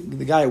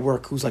the guy at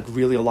work who's like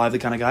really alive, the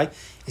kind of guy.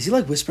 Is he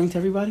like whispering to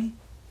everybody?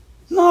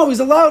 No, he's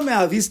a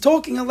loudmouth. He's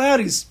talking aloud.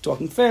 He's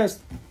talking fast.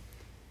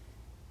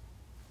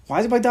 Why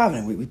is it by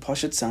davening? We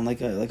push it sound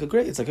like a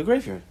grave. It's like a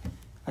graveyard.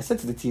 I said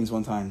to the teens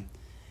one time,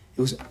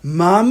 it was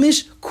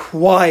mamish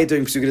quiet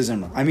during Pesukei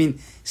Zimra. I mean,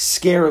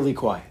 scarily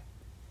quiet.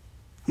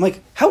 I'm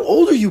like, how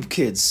old are you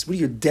kids? What,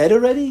 you're dead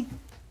already?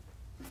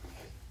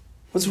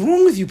 What's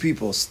wrong with you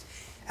people?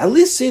 At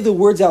least say the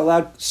words out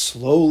loud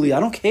slowly. I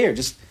don't care.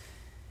 Just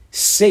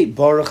say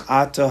Baruch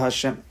Atah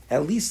Hashem.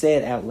 At least say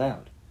it out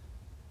loud.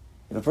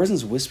 If a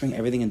person's whispering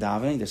everything in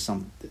davening, there's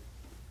some.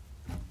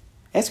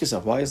 Ask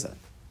yourself, why is that?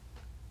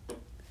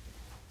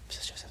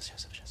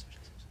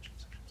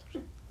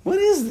 What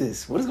is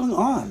this? What is going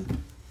on?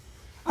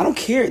 I don't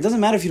care. It doesn't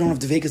matter if you don't have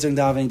devekas during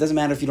davening. It doesn't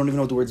matter if you don't even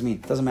know what the words mean.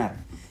 It doesn't matter.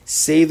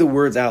 Say the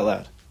words out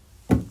loud.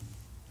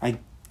 I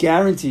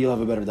guarantee you'll have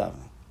a better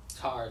davening. It's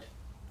hard.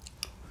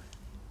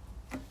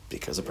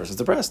 Because a person's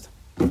depressed.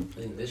 I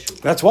think this should.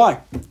 That's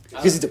why.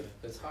 Because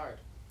it's hard.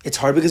 It's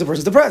hard because a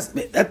person's depressed.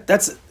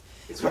 That's.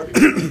 It's hard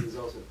because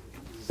also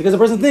Because the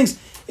person thinks,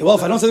 well,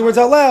 if I don't say the words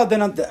out loud,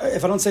 then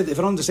if I don't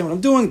understand what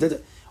I'm doing,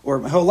 or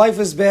my whole life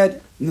is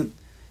bad.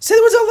 Say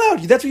the words out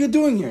loud. That's what you're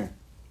doing here.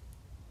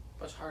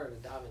 Much harder to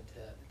daven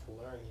to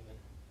learn even.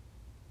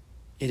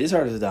 It is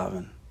harder to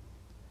daven.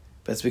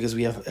 But it's because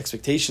we have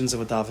expectations of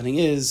what davening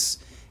is,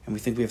 and we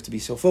think we have to be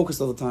so focused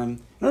all the time. You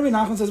know what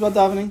Nachman says about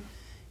davening?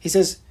 He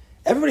says,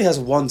 everybody has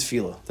one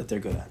tefillah that they're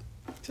good at.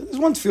 So there's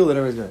one tefillah that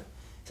everybody's good at.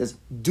 He says,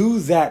 do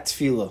that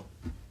tefillah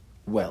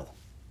well.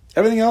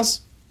 Everything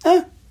else,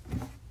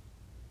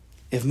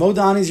 If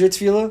Modani is your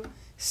tefillah,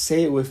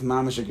 say it with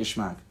mamash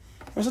gishmak.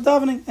 There's a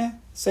davening,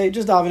 say it,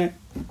 just daven it.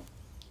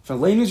 If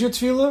Aleinu is your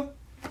tefillah,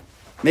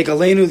 make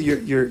Aleinu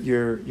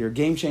your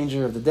game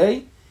changer of the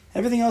day.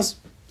 Everything else,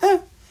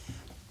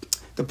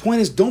 The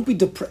point is, don't be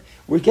depressed.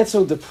 We get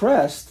so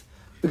depressed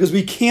because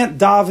we can't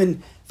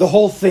daven the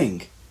whole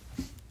thing.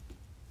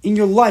 In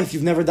your life,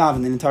 you've never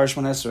davened the entire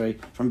Shemona Esrei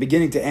from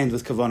beginning to end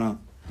with kavanah,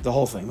 the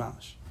whole thing,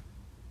 mamash.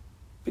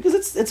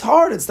 Because it's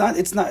hard. It's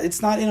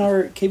not in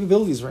our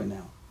capabilities right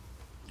now.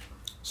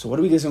 So what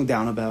are we getting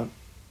down about?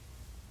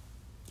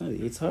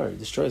 It's hard. It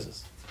destroys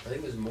us. I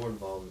think there's more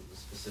involved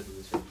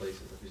specifically certain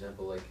places. Like, for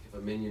example, like if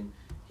a minion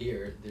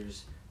here,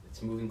 it's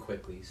moving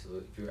quickly. So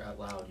if you're out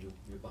loud,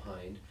 you're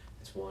behind.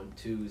 That's one.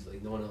 Two is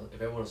like no one else,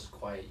 if everyone else is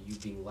quiet, you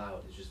being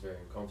loud is just very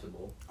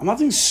uncomfortable. I'm not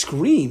doing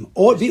scream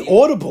or be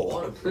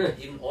audible.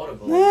 Even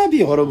audible.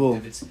 Be audible.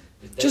 If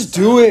just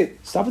do it.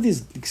 Stop with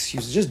these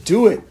excuses. Just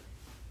do it.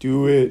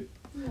 Do it.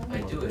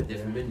 I do it.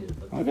 Different minion.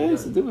 Okay,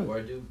 so do it. Or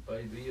I do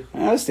by the.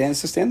 I stand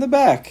in the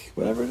back.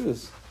 Whatever it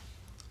is.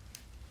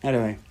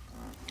 Anyway,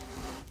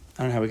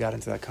 I don't know how we got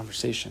into that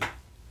conversation.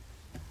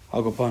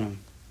 I'll go upon him.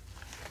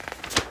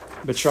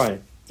 But try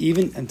it.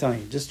 I'm telling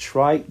you, just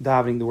try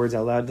davening the words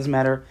out loud. It doesn't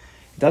matter.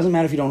 It doesn't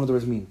matter if you don't know what the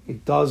words mean.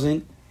 It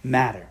doesn't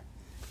matter.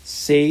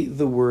 Say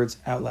the words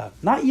out loud.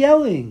 Not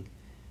yelling.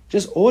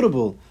 Just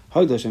audible.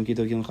 Just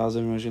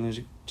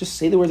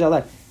say the words out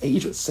loud.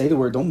 Say the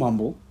word, don't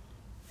mumble.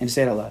 And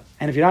say it out loud.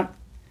 And if you're not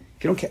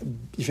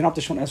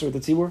the Shon Esser at the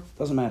Tzibur,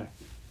 doesn't matter.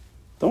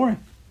 Don't worry.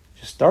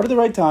 Just start at the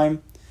right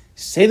time.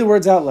 Say the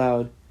words out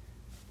loud.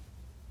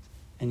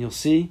 And you'll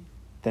see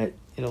that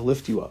it'll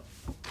lift you up.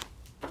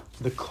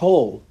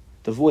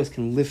 The voice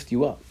can lift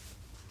you up.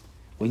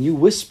 When you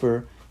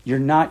whisper, you're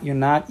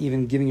not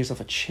even giving yourself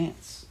a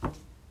chance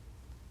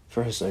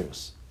for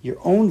Hisayrus. Your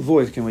own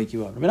voice can wake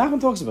you up. Rabbi Nachman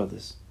talks about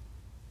this.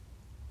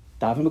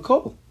 Daven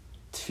b'kol.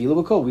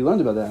 Tefillah b'kol. We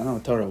learned about that. I don't know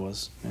what Torah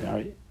was.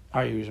 Maybe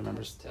Ari usually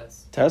remembers.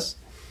 Tess?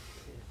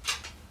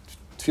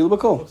 Tefillah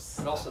b'kol.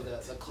 But also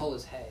the kol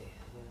is hay.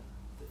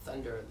 The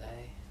thunder of the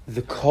hay.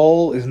 The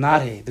kol is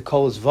not hay. The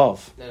kol is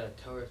vav. No,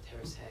 Torah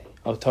is hay.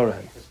 Oh, Torah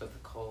hay. That's what the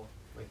kol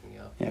waking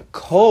up. Yeah,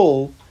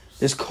 kol.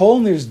 There's kol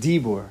and there's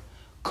dibur.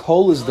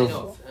 Kol is I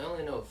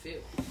only know a few.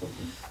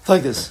 It's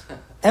like this.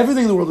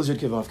 Everything in the world is Yud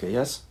Kei Vav Kei,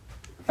 yes?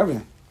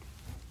 Everything.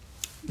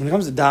 When it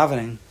comes to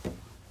davening,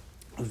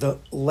 the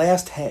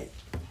last hey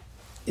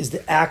is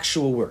the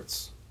actual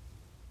words.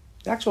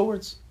 The actual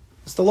words.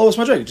 It's the lowest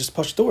madrega. Just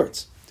push the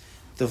words.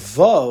 The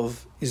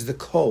vav is the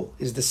kol,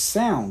 is the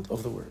sound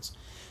of the words.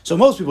 So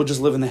most people just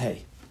live in the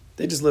hey.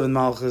 They just live in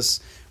malchus,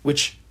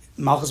 which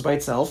malchus by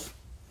itself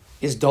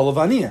is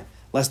dolavania.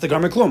 Less the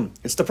garmer klum.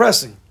 It's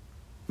depressing.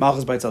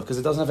 Malchus by itself because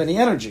it doesn't have any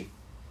energy.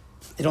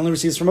 It only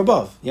receives from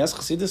above. Yes,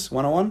 Chassidus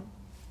 101.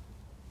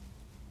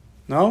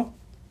 No.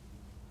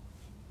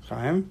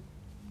 Chaim?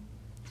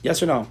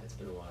 Yes or no? It's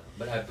been a while.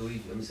 But I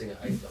believe, I'm saying,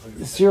 I 100%.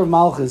 The sphere of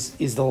Malchus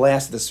is the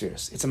last of the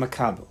spheres. It's a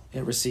makabel.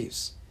 It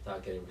receives.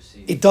 Not getting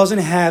received. It doesn't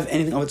have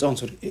anything of its own.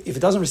 So if it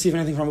doesn't receive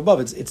anything from above,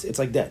 it's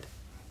like dead.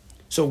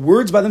 So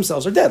words by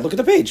themselves are dead. Look at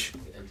the page.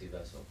 Like an empty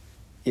vessel.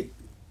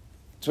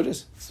 That's what it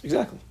is.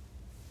 Exactly.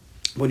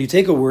 When you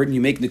take a word and you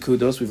make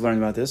nekudos, we've learned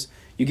about this,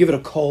 you give it a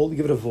kol, you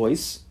give it a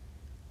voice.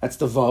 That's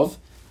the vav.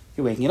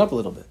 You're waking it up a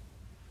little bit.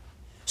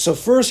 So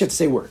first you have to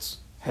say words.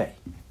 Hey.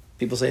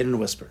 People say it in a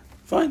whisper.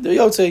 Fine, they're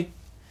yotze.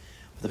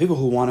 But the people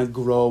who want to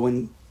grow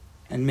and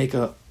make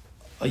a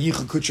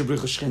yichud kutcher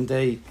bricha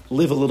shchinte,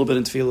 live a little bit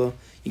in tefillah,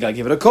 you got to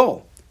give it a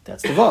kol.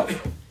 That's the vav.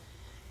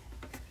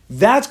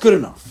 That's good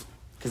enough.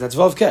 Because that's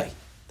vav kei.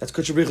 That's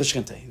kutcher bricha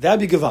shchinte.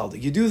 That'd be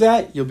gevaldik. You do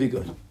that, you'll be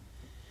good.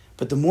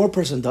 But the more a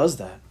person does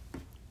that,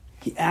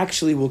 he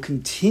actually will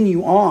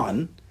continue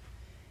on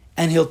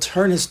and he'll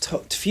turn his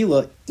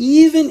tefillah,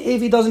 even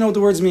if he doesn't know what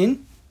the words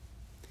mean,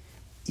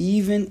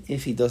 even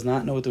if he does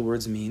not know what the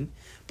words mean,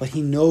 but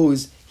he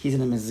knows he's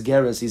in a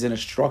mizgeres, he's in a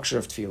structure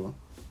of tefillah,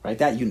 right?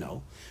 That you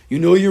know. You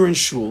know you're in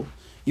shul.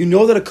 You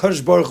know that a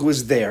Kadosh Baruch Hu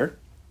is there.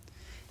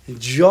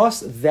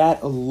 Just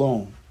that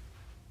alone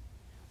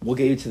will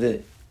get you to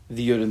the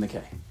Yud and the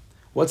K.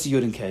 What's the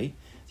Yud and K?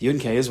 The Yud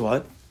and K is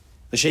what?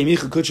 L'shem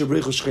yichud kudsha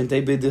b'richu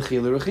shchintei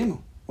b'dechil rechimu.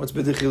 What's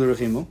b'dechil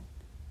rechimu?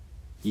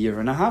 Yir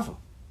and ahava.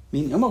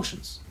 Meaning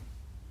emotions.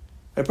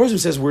 A person who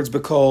says words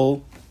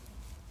b'kol,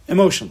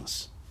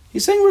 emotionless.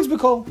 He's saying words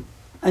b'kol.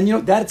 And you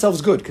know, that itself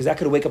is good, because that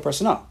could wake a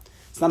person up.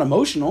 It's not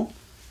emotional,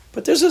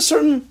 but there's a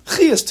certain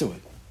chiyas to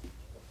it.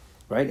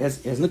 Right? As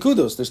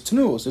nekudos, there's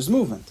tenuos, there's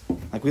movement,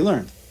 like we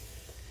learned.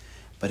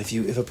 But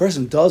if a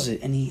person does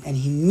it and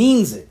he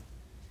means it,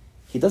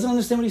 he doesn't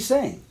understand what he's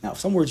saying. Now,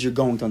 some words you're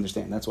going to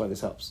understand. That's why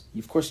this helps.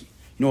 Of course, you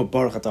know what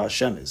Baruch Atah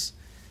Hashem is,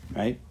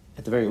 right?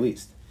 At the very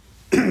least.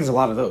 There's a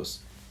lot of those.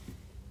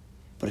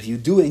 But if you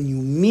do it and you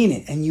mean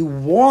it and you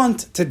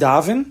want to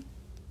daven,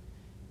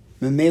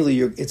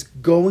 memele, it's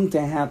going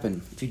to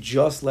happen. If you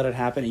just let it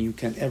happen and you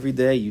can every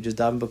day, you just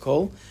daven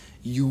b'kol,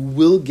 you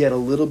will get a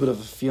little bit of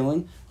a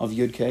feeling of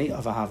Yud Kei,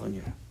 of a Havon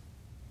Yirah.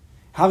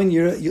 Havon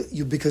Yirah,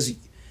 you because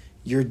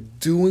you're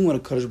doing what a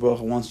Kadosh Baruch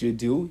Hu wants you to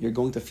do, you're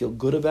going to feel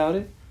good about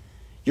it,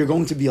 you're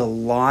going to be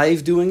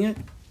alive doing it,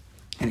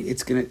 and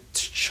it's going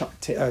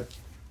to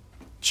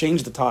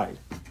change the tide.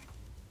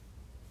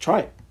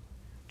 Try it.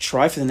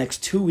 Try for the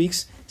next 2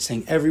 weeks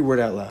saying every word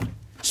out loud.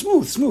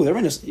 Smooth.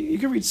 Everyone just, you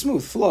can read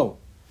smooth, flow.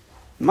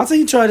 I'm not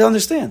saying you try to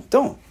understand.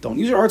 Don't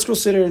use your art school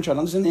sitter and try to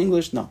understand the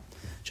English. No.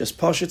 Just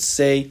push it,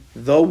 say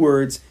the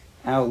words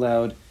out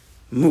loud,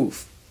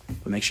 move.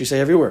 But make sure you say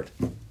every word.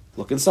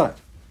 Look inside.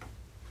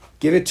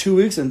 Give it 2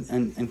 weeks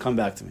and come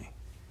back to me.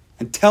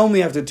 And tell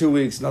me after 2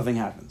 weeks nothing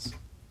happens.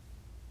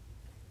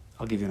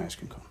 I'll give you an ice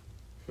cream cone.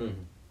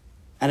 Mm-hmm.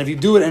 And if you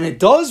do it and it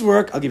does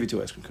work, I'll give you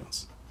 2 ice cream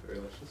cones. Very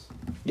delicious.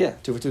 Yeah,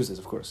 2 for Tuesdays,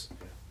 of course.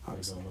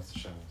 Obviously.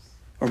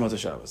 Or Motzei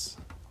Shabbos.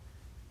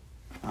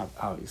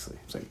 Obviously.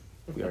 So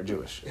we are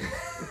Jewish.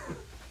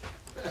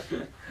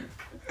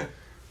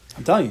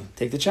 I'm telling you,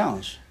 take the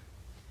challenge.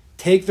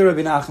 Take the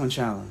Rabbi Nachman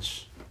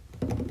challenge.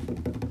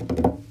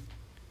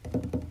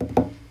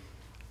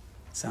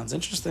 Sounds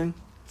interesting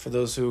for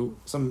those who,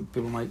 some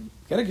people might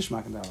get a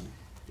gishmak in davening.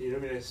 You know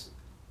what I mean?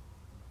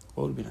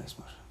 What would be nice,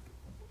 Moshe?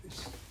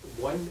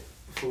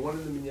 For one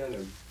of the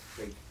minyanim,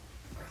 like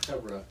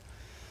Chevra,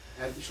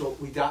 and so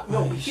we dive. Oh,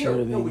 No, we sure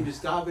can't. No, thing. we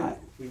just dive in.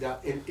 We dive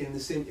in the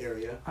same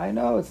area. I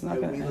know, it's not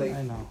Yeah, going to, we like-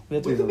 I know. We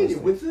have to With be the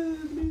realistic.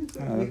 minyan, with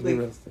the I know, we, we have to be like,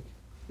 realistic.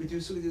 we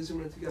do so we do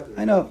similar together.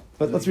 I know,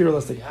 but let's be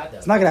realistic. You had that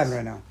It's not going to once.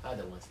 happen right now. I had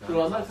that once.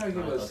 No, I'm not talking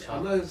about.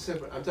 I'm not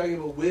separate. I'm talking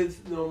about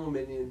with normal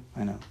minyan.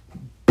 I know.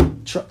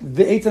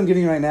 The eights I'm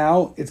giving you right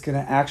now, it's going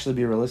to actually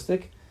be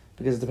realistic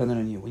because it's dependent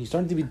on you.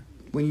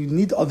 When you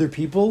need other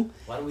people,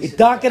 Why don't we it's sit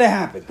not down? going to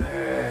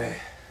happen.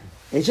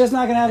 It's just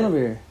not going to happen over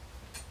here.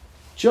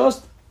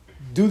 Just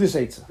do this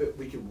eitzah. But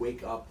we could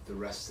wake up the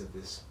rest of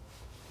this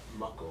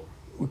muckle.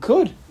 We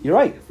could. You're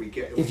right.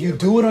 If you get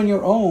do it on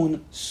your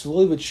own,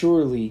 slowly but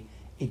surely,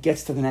 it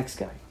gets to the next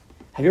guy.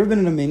 Have you ever been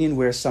in a minyan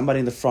where somebody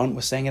in the front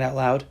was saying it out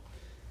loud?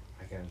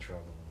 I got in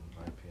trouble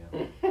on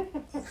IPM.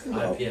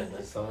 IPM,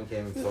 that's Someone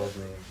came and told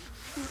me.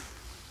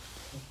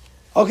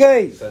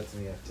 Okay. He said to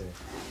me after,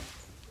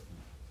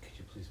 could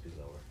you please be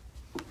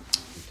lower?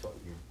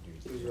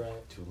 He was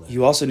right. Too loud.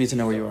 You also need to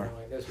know where you are.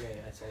 Like, that's me.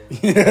 I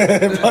say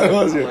It probably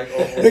was you. I'm like,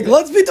 oh, Like,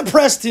 let's be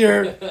depressed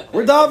here.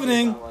 We're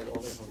davening. I'm like,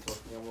 only if I'm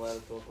talking, I'm allowed to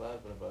talk loud,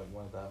 but if I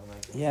want to daven, I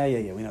can.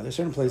 Yeah. We know there's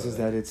certain places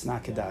that it's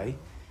not kedai,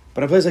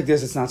 but in a place like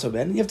this, it's not so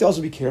bad. And you have to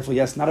also be careful.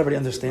 Yes, not everybody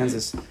understands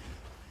this,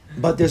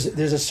 but there's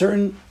a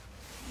certain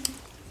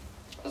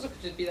also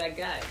could just be that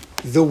guy.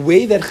 the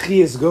way that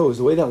chiyas goes,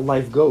 the way that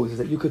life goes, is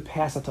that you could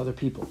pass that to other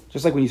people.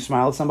 Just like when you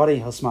smile at somebody,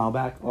 he'll smile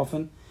back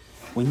often.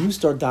 When you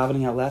start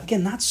davening out loud,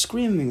 again, not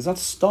screaming, it's not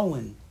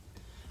stolen.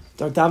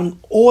 Start davening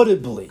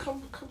audibly.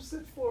 Come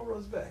sit 4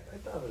 rows back. I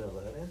daven out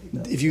loud.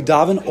 Andy If you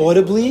daven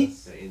audibly,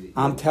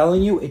 I'm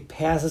telling you, it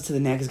passes to the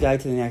next guy,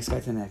 to the next guy,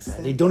 to the next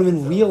guy. They don't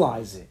even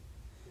realize it.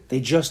 They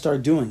just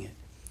start doing it.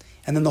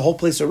 And then the whole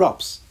place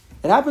erupts.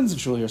 It happens in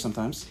shul here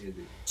sometimes.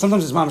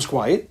 Sometimes it's mamish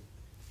quiet.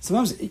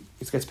 Sometimes it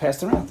gets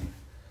passed around.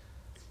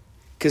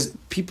 Because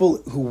people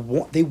who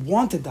want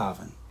to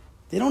daven.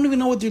 They don't even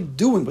know what they're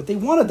doing, but they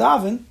want to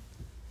daven.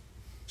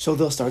 So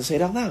they'll start to say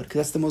it out loud. Because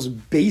that's the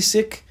most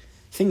basic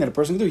thing that a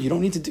person can do. You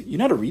don't need to do. You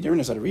know how to read. Everyone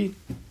knows how to read.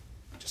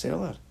 Just say it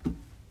out loud.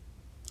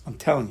 I'm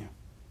telling you.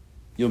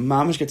 You'll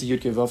mamish get to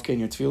Yud Kei Vav Kei in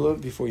your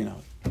tefillah before you know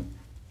it.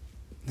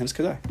 Then it's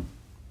kedai.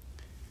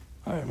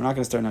 All right, we're not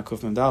going to start now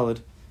Kuf Mem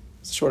Daled.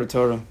 It's a shorter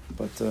Torah,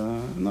 but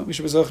no, we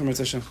should be Zochim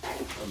Mitzvah Hashem.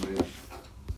 Amen.